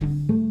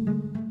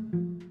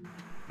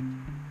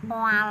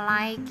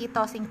Walai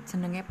kita sing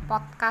jenenge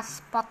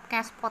podcast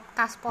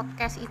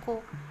iku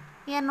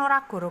yen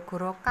ora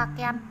gara-gara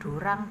kakean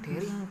dorang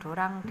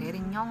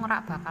dering nyong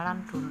ora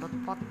bakalan download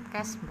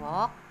podcast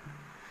mbok.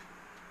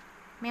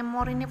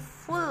 Memorine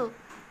full.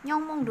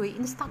 Nyong mung duwe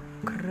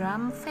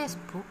Instagram,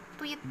 Facebook,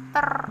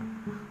 Twitter.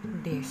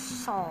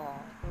 Deso.